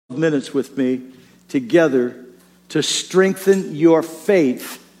minutes with me together to strengthen your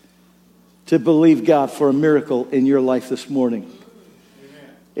faith to believe God for a miracle in your life this morning.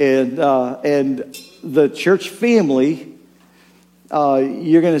 And the church family,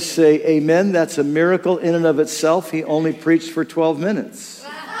 you're going to say, amen, that's a miracle in and of itself. He only preached for 12 minutes.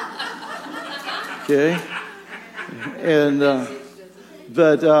 Okay? And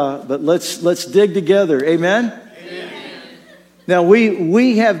but let's dig together. Amen? Now,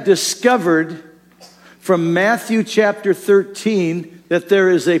 we have discovered from Matthew chapter 13 that there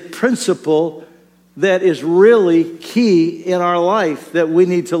is a principle that is really key in our life that we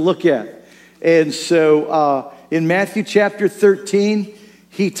need to look at. And so in Matthew chapter 13,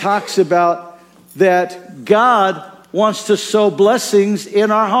 he talks about that God wants to sow blessings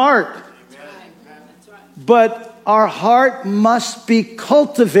in our heart. But our heart must be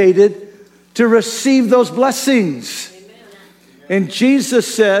cultivated to receive those blessings. And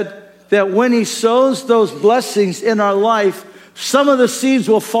Jesus said that when he sows those blessings in our life, some of the seeds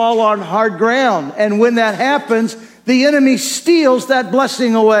will fall on hard ground. And when that happens, the enemy steals that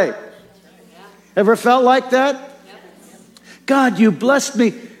blessing away. Ever felt like that? God, you blessed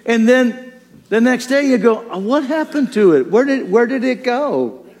me. And then the next day you go, oh, what happened to it? Where did it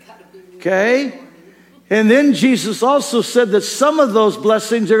go? Okay. And then Jesus also said that some of those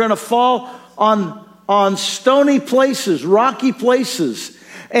blessings are going to fall on stony places, rocky places,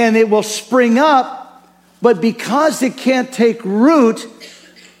 and it will spring up, but because it can't take root,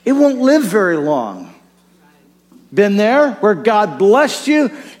 it won't live very long. Been there where God blessed you,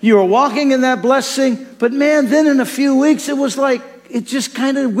 you were walking in that blessing, but man, then in a few weeks it was like it just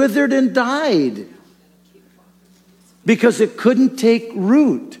kind of withered and died because it couldn't take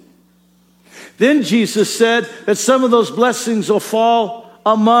root. Then Jesus said that some of those blessings will fall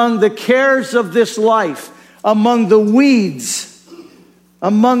among the cares of this life, among the weeds.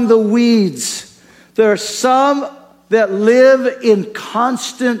 Among the weeds. There are some that live in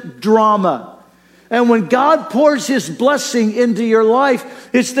constant drama. And when God pours his blessing into your life,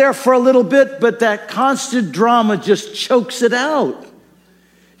 it's there for a little bit, but that constant drama just chokes it out.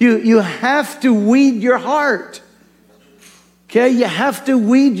 You have to weed your heart. Okay, you have to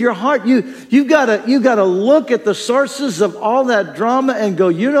weed your heart. You've got to look at the sources of all that drama and go,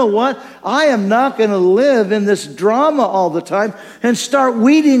 you know what? I am not going to live in this drama all the time, and start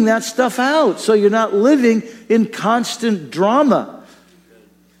weeding that stuff out so you're not living in constant drama.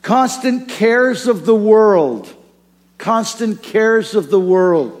 Constant cares of the world. Constant cares of the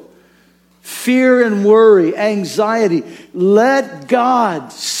world. Fear and worry, anxiety. Let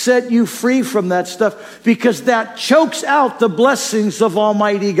God set you free from that stuff, because that chokes out the blessings of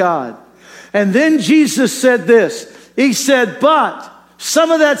Almighty God. And then Jesus said this. He said, but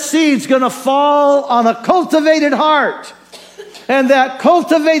some of that seed's going to fall on a cultivated heart. And that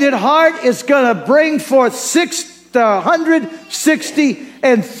cultivated heart is going to bring forth 160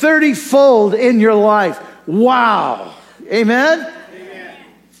 and 30-fold in your life. Wow. Amen?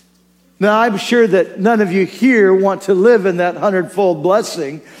 Now, I'm sure that none of you here want to live in that 100-fold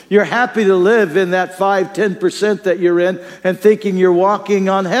blessing. You're happy to live in that 5-10% that you're in and thinking you're walking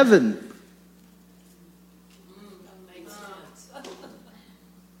on heaven.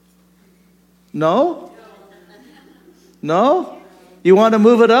 No? No? You want to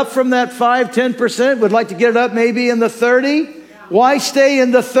move it up from that 5-10%? Would like to get it up maybe in the 30? Why stay in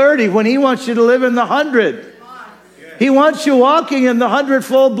the 30 when he wants you to live in the 100? He wants you walking in the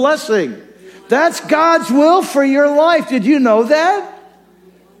 100-fold blessing. That's God's will for your life. Did you know that?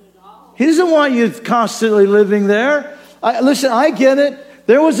 He doesn't want you constantly living there. Listen, I get it.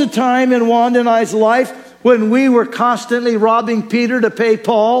 There was a time in Wanda and I's life when we were constantly robbing Peter to pay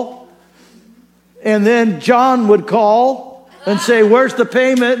Paul. And then John would call and say, where's the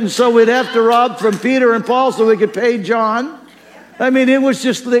payment? And so we'd have to rob from Peter and Paul so we could pay John. I mean, it was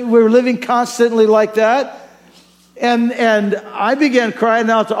just, we were living constantly like that. And I began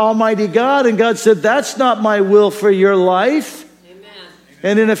crying out to Almighty God, and God said, that's not my will for your life. Amen.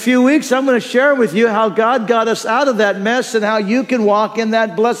 And in a few weeks, I'm going to share with you how God got us out of that mess and how you can walk in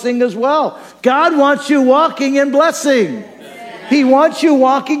that blessing as well. God wants you walking in blessing. He wants you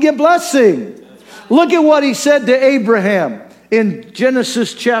walking in blessing. Look at what he said to Abraham in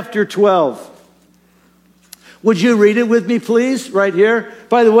Genesis chapter 12. Would you read it with me, please, right here?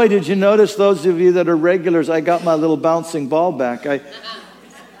 By the way, did you notice, those of you that are regulars, I got my little bouncing ball back.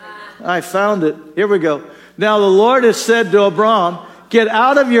 I found it. Here we go. Now the Lord has said to Abram, get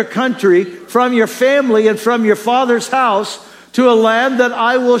out of your country, from your family, and from your father's house to a land that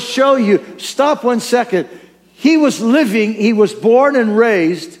I will show you. Stop 1 second. He was born and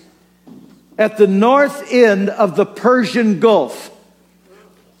raised at the north end of the Persian Gulf.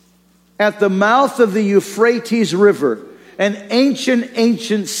 at the mouth of the Euphrates River, an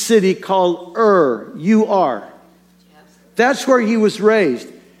ancient city called Ur, U-R. That's where he was raised.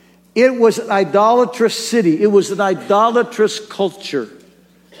 It was an idolatrous city. It was an idolatrous culture.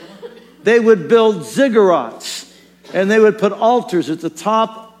 They would build ziggurats, and they would put altars at the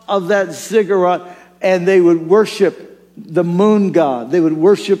top of that ziggurat, and they would worship the moon god. They would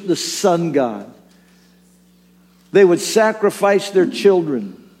worship the sun god. They would sacrifice their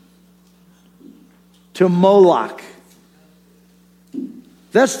children to Moloch.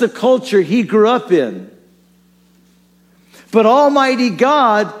 That's the culture he grew up in. But Almighty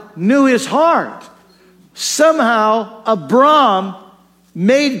God knew his heart. Somehow, Abram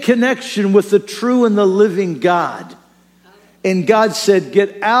made connection with the true and the living God. And God said,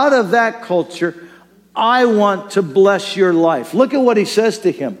 get out of that culture. I want to bless your life. Look at what he says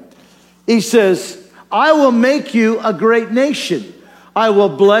to him. He says, I will make you a great nation. I will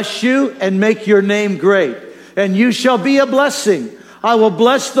bless you and make your name great. And you shall be a blessing. I will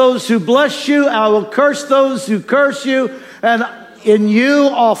bless those who bless you. I will curse those who curse you. And in you,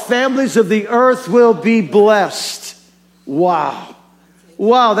 all families of the earth will be blessed. Wow.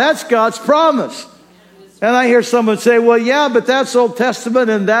 Wow, that's God's promise. And I hear someone say, well, yeah, but that's Old Testament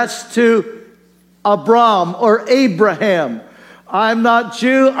and that's to Abram or Abraham. I'm not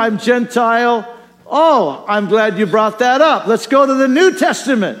Jew, I'm Gentile. Oh, I'm glad you brought that up. Let's go to the New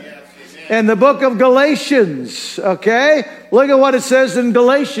Testament. In the book of Galatians, okay? Look at what it says in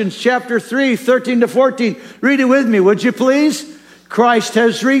Galatians chapter 3, 13 to 14. Read it with me, would you please? Christ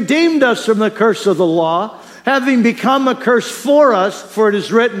has redeemed us from the curse of the law, having become a curse for us, for it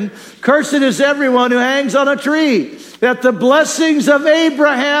is written, cursed is everyone who hangs on a tree, that the blessings of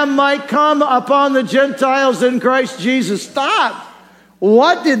Abraham might come upon the Gentiles in Christ Jesus. Stop.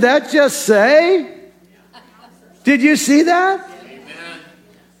 What did that just say? Did you see that?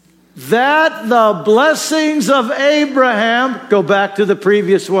 That the blessings of Abraham, go back to the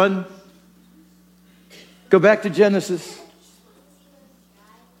previous one. Go back to Genesis.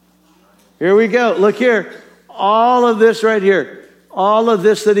 Here we go. Look here. All of this right here. All of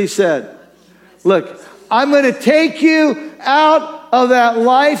this that he said. Look, I'm going to take you out of that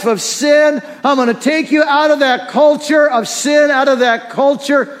life of sin. I'm going to take you out of that culture of sin, out of that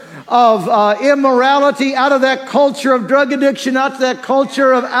culture of immorality, out of that culture of drug addiction, out of that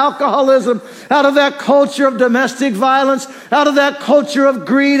culture of alcoholism, out of that culture of domestic violence, out of that culture of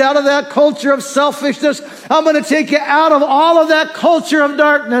greed, out of that culture of selfishness. I'm going to take you out of all of that culture of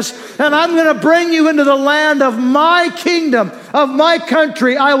darkness, and I'm going to bring you into the land of my kingdom, of my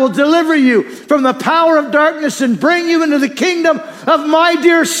country. I will deliver you from the power of darkness and bring you into the kingdom of my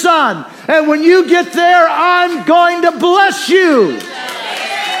dear Son. And when you get there, I'm going to bless you.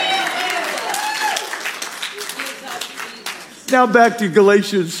 Now back to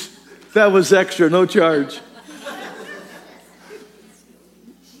Galatians. That was extra, no charge.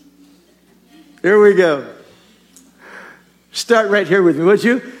 Here we go. Start right here with me, would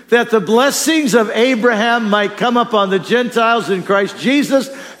you? That the blessings of Abraham might come upon the Gentiles in Christ Jesus,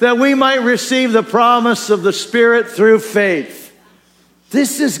 that we might receive the promise of the Spirit through faith.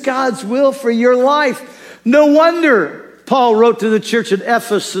 This is God's will for your life. No wonder Paul wrote to the church at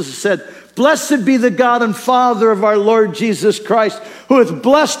Ephesus and said, blessed be the God and Father of our Lord Jesus Christ, who hath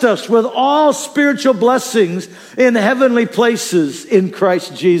blessed us with all spiritual blessings in heavenly places in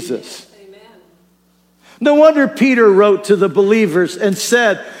Christ Jesus. Amen. No wonder Peter wrote to the believers and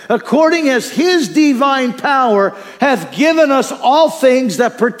said, according as his divine power hath given us all things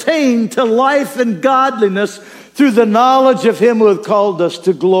that pertain to life and godliness through the knowledge of him who hath called us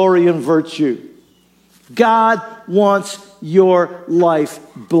to glory and virtue. God wants your life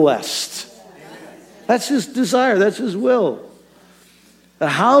blessed. That's his desire. That's his will.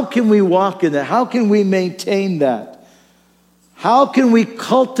 How can we walk in that? How can we maintain that? How can we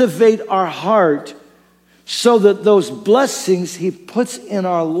cultivate our heart so that those blessings he puts in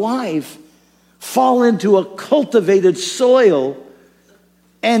our life fall into a cultivated soil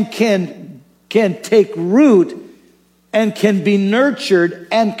and can take root and can be nurtured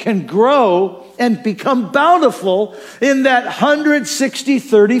and can grow and become bountiful in that 160,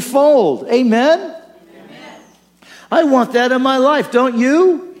 30-fold. Amen? Amen? I want that in my life, don't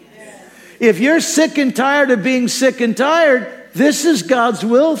you? Yes. If you're sick and tired of being sick and tired, this is God's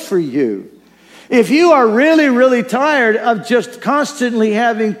will for you. If you are really, really tired of just constantly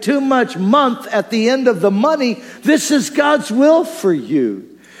having too much month at the end of the money, this is God's will for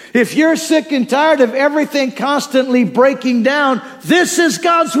you. If you're sick and tired of everything constantly breaking down, this is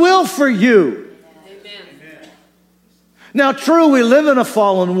God's will for you. Amen. Now, true, we live in a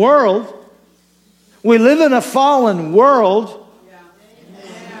fallen world. We live in a fallen world.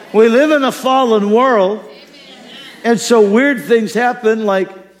 We live in a fallen world. And so weird things happen like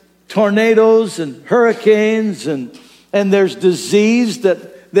tornadoes and hurricanes and there's disease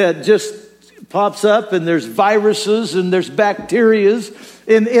that just pops up, and there's viruses and there's bacterias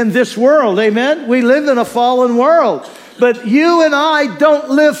in this world. Amen? We live in a fallen world. But you and I don't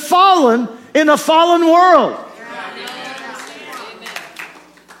live fallen in a fallen world.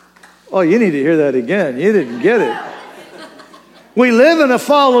 Oh, you need to hear that again. You didn't get it. We live in a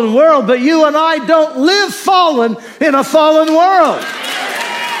fallen world, but you and I don't live fallen in a fallen world.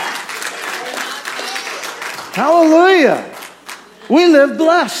 Hallelujah. We live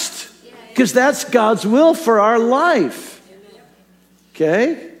blessed because that's God's will for our life.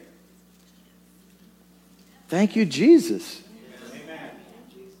 Okay? Thank you, Jesus.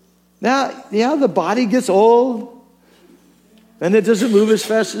 Now, yeah, the body gets old and it doesn't move as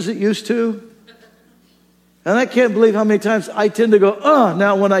fast as it used to. And I can't believe how many times I tend to go,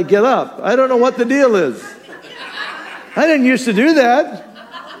 now when I get up. I don't know what the deal is. I didn't used to do that.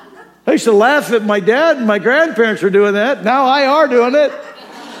 I used to laugh at my dad and my grandparents were doing that. Now I are doing it.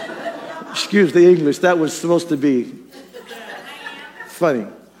 Excuse the English. That was supposed to be funny.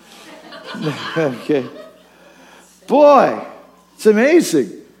 Okay. Boy, it's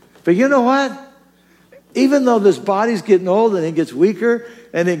amazing. But you know what? Even though this body's getting old and it gets weaker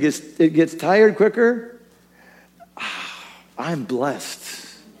and it gets tired quicker, I'm blessed.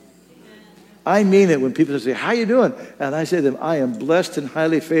 I mean it when people say, how you doing? And I say to them, I am blessed and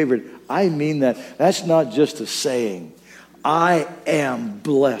highly favored. I mean that. That's not just a saying. I am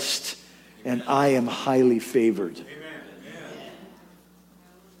blessed and I am highly favored. Amen.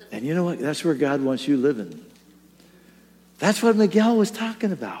 And you know what? That's where God wants you living. That's what Miguel was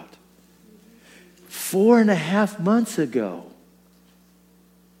talking about. 4.5 months ago,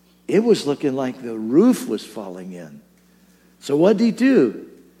 it was looking like the roof was falling in. So what did he do?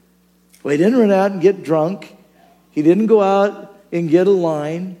 Well, he didn't run out and get drunk. He didn't go out and get a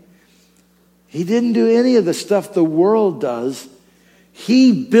line. He didn't do any of the stuff the world does.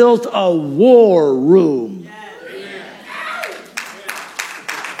 He built a war room.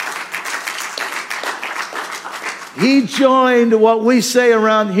 He joined what we say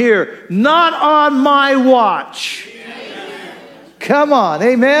around here, not on my watch. Amen. Come on,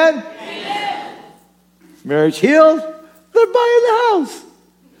 amen? Amen. Marriage healed, they're buying the house.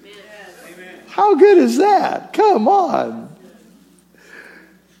 Amen. How good is that? Come on.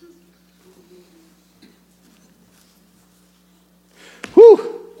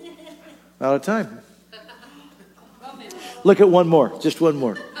 Whew. Out of time. Look at one more, just one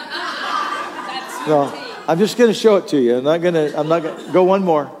more. No. I'm just going to show it to you. I'm not going to go one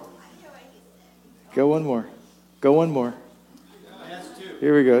more. Go one more. Go one more.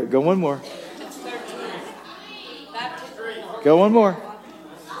 Here we go. Go one more. Go one more.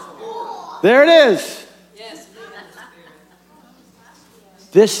 There it is.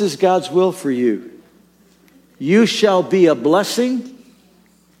 This is God's will for you. You shall be a blessing.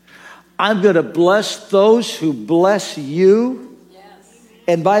 I'm going to bless those who bless you.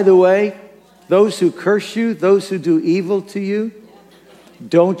 And by the way, those who curse you, those who do evil to you,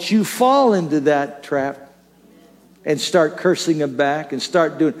 don't you fall into that trap and start cursing them back and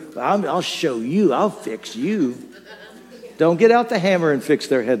start doing, I'll show you, I'll fix you. Don't get out the hammer and fix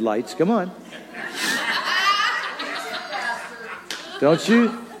their headlights. Come on. Don't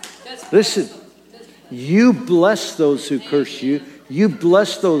you? Listen, you bless those who curse you. You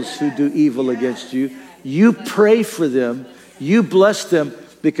bless those who do evil against you. You pray for them. You bless them.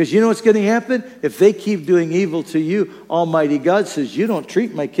 Because you know what's going to happen? If they keep doing evil to you, Almighty God says, you don't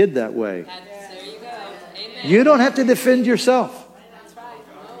treat my kid that way. There you go. Amen. You don't have to defend yourself. That's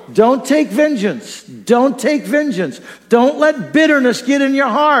right. Don't take vengeance. Don't take vengeance. Don't let bitterness get in your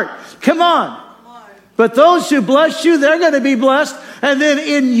heart. Come on. But those who bless you, they're going to be blessed. And then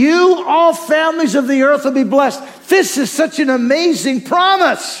in you, all families of the earth will be blessed. This is such an amazing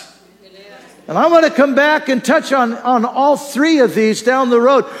promise. And I want to come back and touch on all three of these down the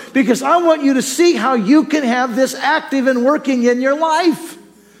road because I want you to see how you can have this active and working in your life.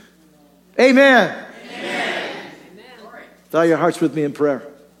 Amen. Amen. Bow your hearts with me in prayer.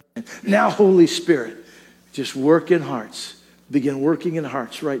 Now, Holy Spirit, just work in hearts. Begin working in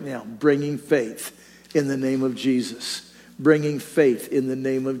hearts right now, bringing faith in the name of Jesus. Bringing faith in the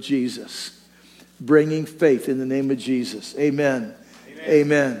name of Jesus. Bringing faith in the name of Jesus. Amen.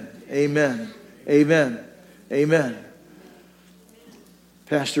 Amen. Amen. Amen. Amen.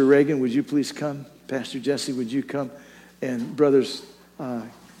 Pastor Reagan, would you please come? Pastor Jesse, would you come? And brothers,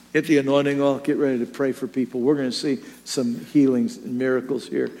 get the anointing oil. Get ready to pray for people. We're going to see some healings and miracles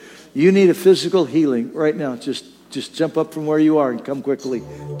here. You need a physical healing right now. Just Just jump up from where you are and come quickly.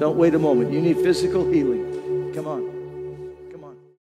 Don't wait a moment. You need physical healing. Come on.